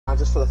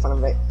just for the fun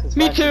of it.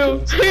 Me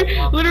too.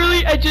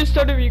 Literally, I just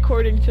started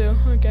recording too.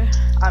 Okay.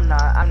 I'm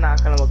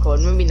not gonna record.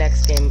 Maybe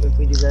next game if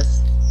we do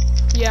this.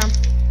 Yeah.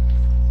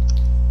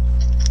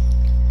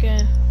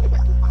 Okay.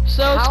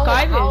 So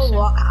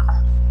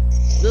Skybridge.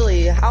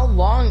 Lily, how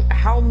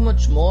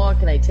much more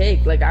can I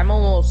take? Like, I'm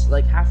almost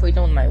like halfway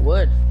done with my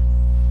wood.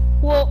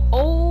 Well,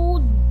 oh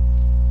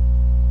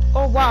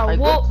wow. Like,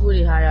 well, we're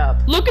pretty high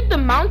up. Look at the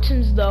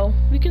mountains though.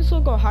 We can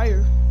still go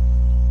higher.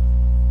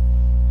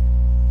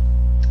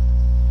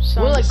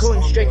 We're like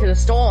going straight to the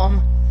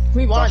storm.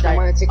 We want to die. I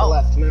want to take a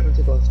left. I'm gonna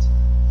take a left.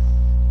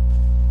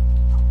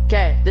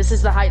 Okay, this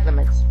is the height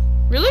limits.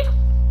 Really?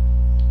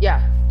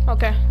 Yeah.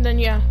 Okay, then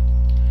yeah.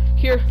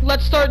 Here,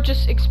 let's start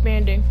just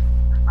expanding.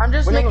 I'm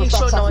just making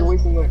sure no You're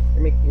wasting wood.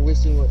 You're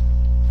wasting wood.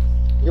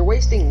 You're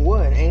wasting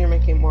wood, and you're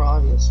making it more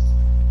obvious.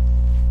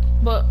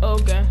 But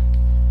okay.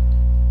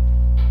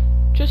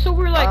 Just so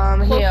we're like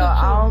closer here, to...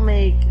 I'll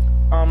make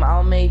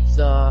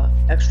the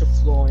extra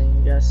flooring,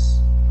 I guess.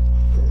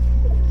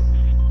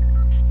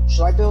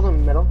 Should I build in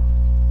the middle?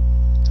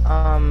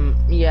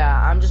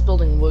 Yeah, I'm just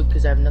building wood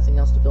because I have nothing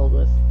else to build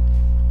with.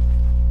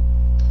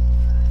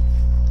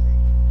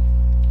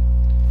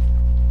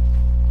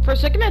 For a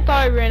second, I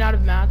thought I ran out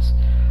of mats.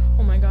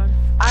 Oh my god.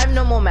 I have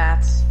no more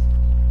mats.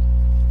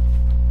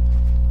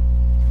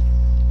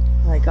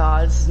 Oh my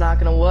god, this is not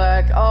gonna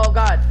work. Oh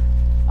god.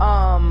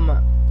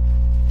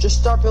 Just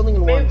start building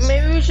in ones.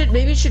 Maybe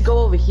we should go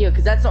over here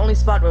because that's the only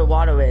spot where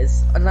water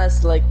is.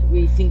 Unless like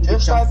we think we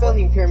Just start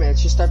building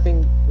pyramids. Just start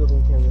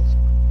building pyramids.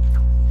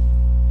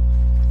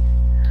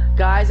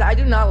 Guys, I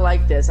do not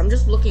like this. I'm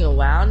just looking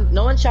around.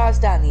 No one shot us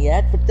down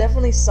yet, but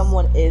definitely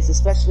someone is,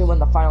 especially when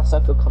the final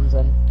circle comes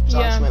in.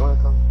 Yeah. Might want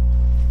to come.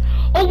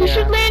 Oh, we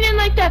should land in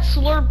like that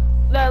slurp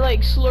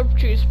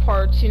juice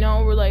parts, you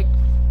know, where like,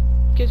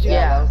 cause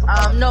yeah.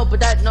 No, but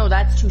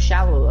that's too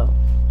shallow though.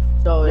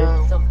 So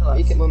it's still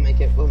close. We'll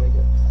make it.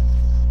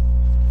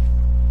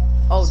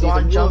 Oh, do you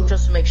want to jump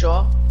just to make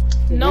sure?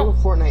 No. The rule of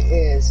Fortnite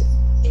is,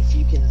 if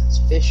you can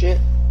fish it,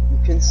 you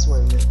can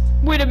swim it.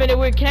 Wait a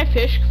minute, can I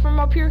fish from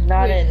up here?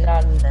 Not in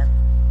there.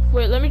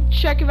 Wait, let me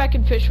check if I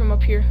can fish from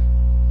up here.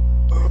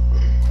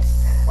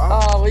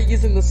 Wow. Oh, we're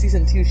using the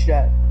season 2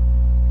 strat.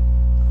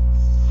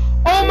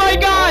 Oh my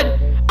god!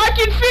 I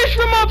can fish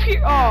from up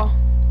here! Oh.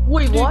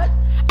 Wait, Dude, what?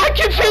 I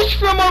can fish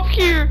from up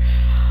here!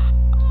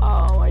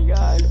 Oh my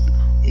god.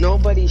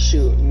 Nobody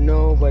shoot.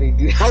 Nobody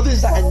do. How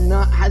does that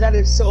not? That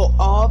is so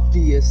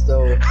obvious,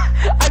 though.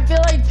 I feel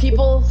like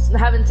people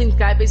haven't seen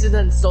Skybases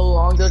in so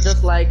long. They're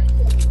just like,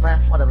 eh,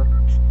 whatever.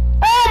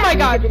 Oh my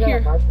god!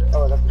 Here.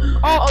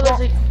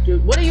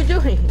 Dude, what are you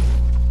doing?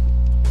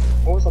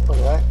 What was the point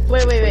of that?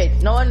 Wait.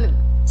 No one.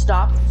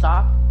 Stop.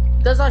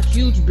 There's a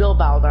huge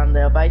Bilbao down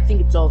there, but I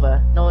think it's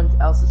over. No one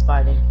else is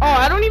fighting. Oh,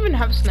 I don't even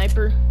have a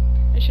sniper.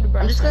 I should have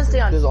brought. I'm just gonna stay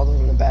on. There's all of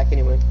them in the back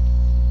anyway.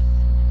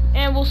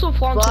 And we'll still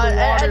fall into the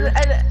water.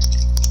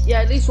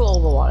 Yeah, at least we're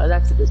over water.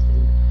 That's a good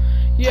thing.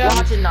 Yeah.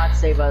 Watch it not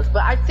save us,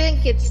 but I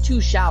think it's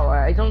too shallow.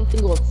 I don't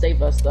think it will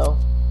save us though.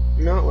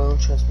 No, it won't.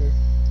 Trust me.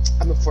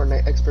 I'm a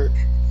Fortnite expert.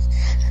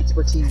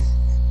 Expertise.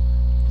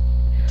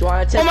 Do you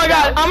want to test it out? Oh my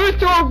god! I'm gonna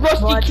throw a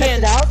rusty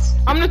can. Test it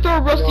out? I'm gonna throw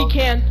a rusty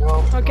can.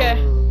 No, okay.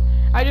 no.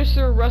 I just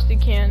threw a rusty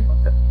can.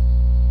 Okay.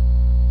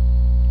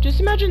 Just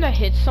imagine that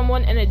hits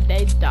someone and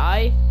they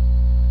die.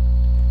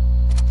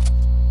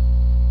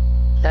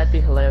 That'd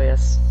be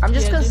hilarious. I'm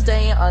just gonna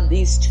stay on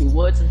these 2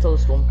 woods until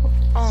the storm comes.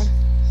 Oh,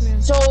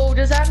 man. So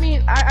does that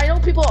mean I know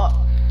people?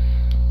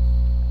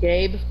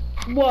 Gabe.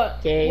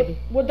 What? Gabe.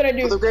 What did I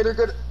do? For the greater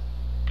good.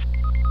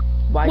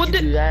 Why'd you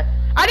do that?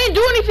 I didn't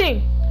do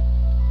anything.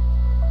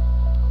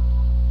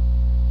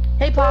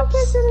 Hey Pops.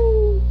 Hey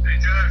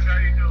Josh, how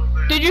you doing,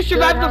 man? Did you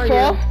survive Good, the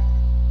fall?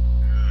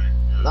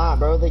 Nah,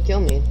 bro, they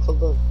killed me.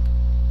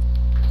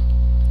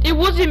 It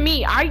wasn't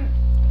me.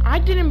 I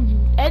didn't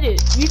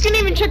edit. You can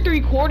even check the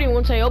recording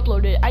once I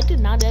upload it. I did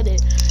not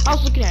edit. I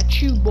was looking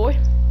at you, boy.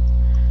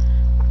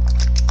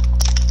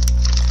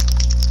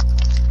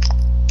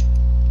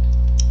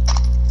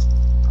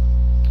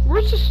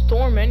 Where's the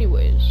storm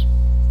anyways?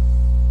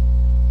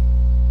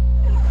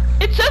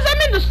 It says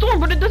I'm in the storm,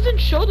 but it doesn't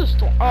show the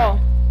storm. Oh.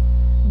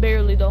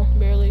 Barely though,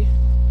 barely.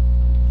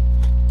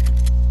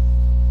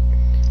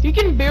 You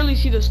can barely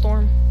see the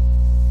storm.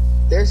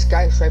 There's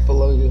guys right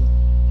below you.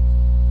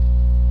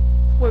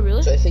 Wait,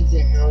 really? So I think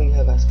they know you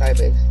have a sky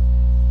base.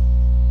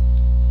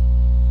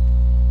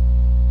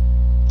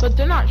 But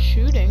they're not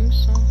shooting,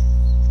 so.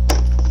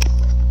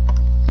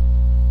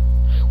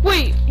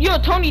 Wait, yo,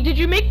 Tony, did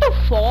you make the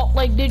fall?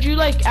 Like, did you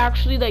like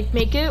actually like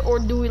make it, or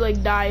do we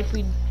like die if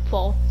we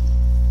fall?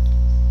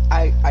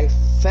 I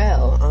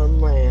fell on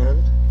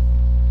land.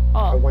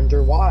 I Oh.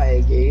 wonder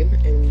why, Gabe.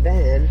 And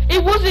then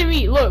It wasn't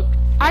me. Look,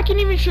 I can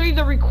even show you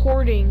the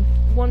recording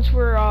once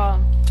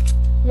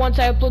once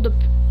I upload the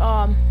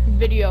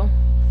video.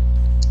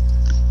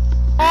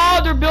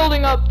 Oh, they're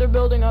building up. They're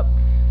building up.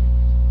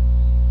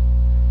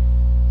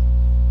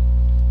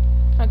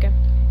 Okay.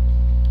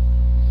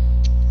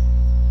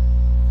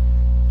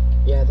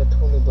 yeah, they're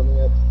totally building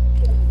up.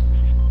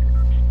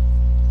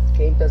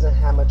 Gabe doesn't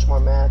have much more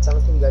mats. I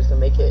don't think you guys can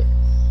make it.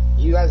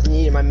 You guys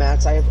needed my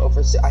mats. I had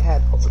over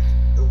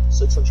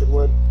 600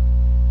 wood.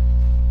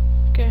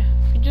 Okay,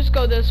 if you just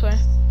go this way.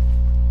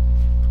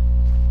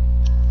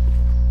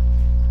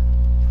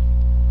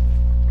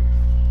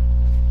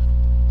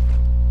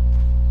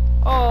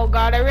 Oh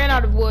god, I ran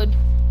out of wood.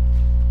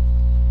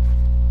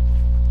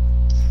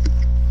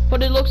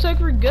 But it looks like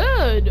we're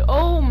good.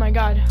 Oh my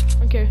god.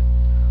 Okay.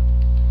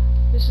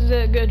 This is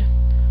it, good.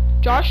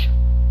 Josh?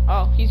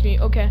 Oh, he's me,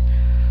 okay.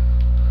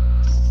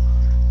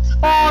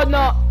 Oh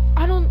no,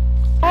 I don't.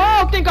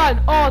 Oh, thank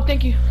god. Oh,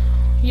 thank you.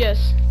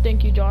 Yes,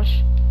 thank you,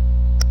 Josh.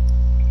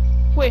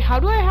 Wait, how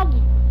do I have...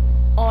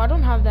 Oh, I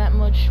don't have that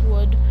much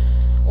wood.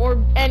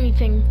 Or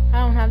anything.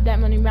 I don't have that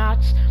many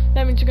mats.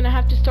 That means you're gonna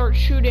have to start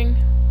shooting.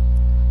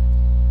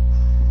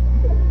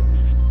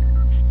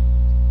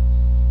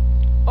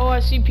 Oh,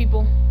 I see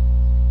people.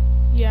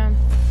 Yeah.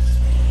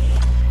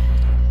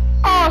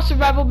 Oh,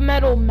 survival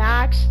medal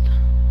maxed.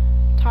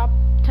 Top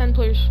 10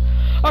 players.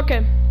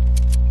 Okay.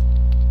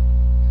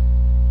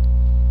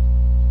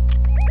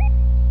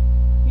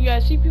 Yeah, I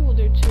see people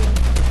there too.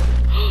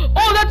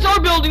 Oh, that's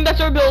our building.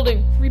 That's our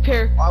building.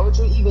 Repair. Why would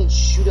you even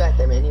shoot at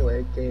them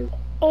anyway, Gabe?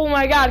 Oh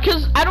my god,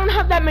 because I don't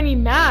have that many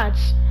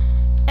mats.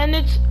 And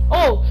it's...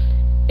 Oh,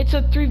 it's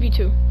a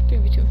 3v2.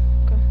 3v2.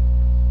 Okay.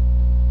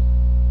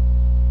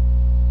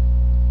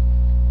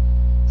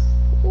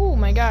 Oh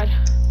my god.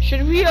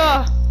 Should we, you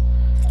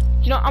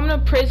know, I'm gonna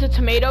praise the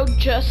tomato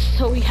just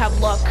so we have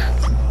luck.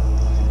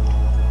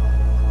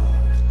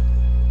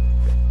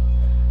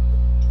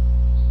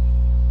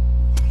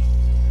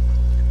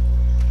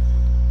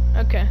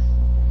 Okay.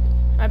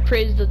 I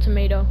praised the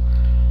tomato.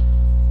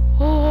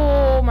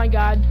 Oh my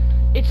god.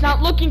 It's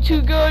not looking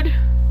too good.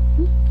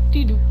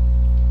 Dee-doo.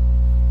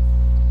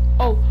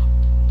 Oh.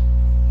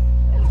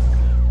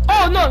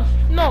 Oh no,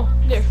 no,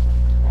 there.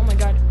 Oh my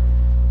god.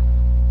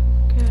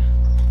 Okay.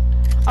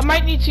 I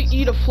might need to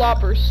eat a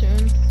flopper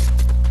soon.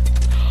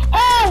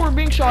 Oh, we're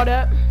being shot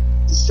at.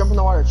 Just jump in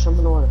the water, jump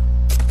in the water.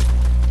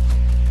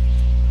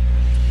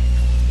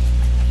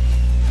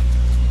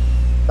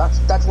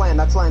 That's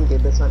land,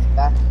 Gabe, that's land.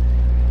 Back.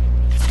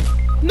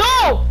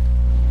 No!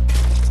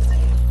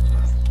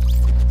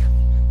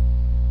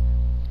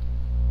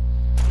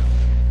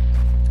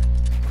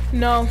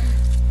 No.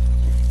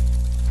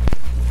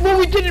 Well,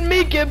 we didn't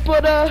make it,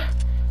 but that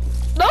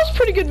was a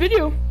pretty good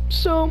video.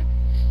 So,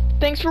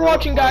 thanks for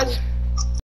watching, guys.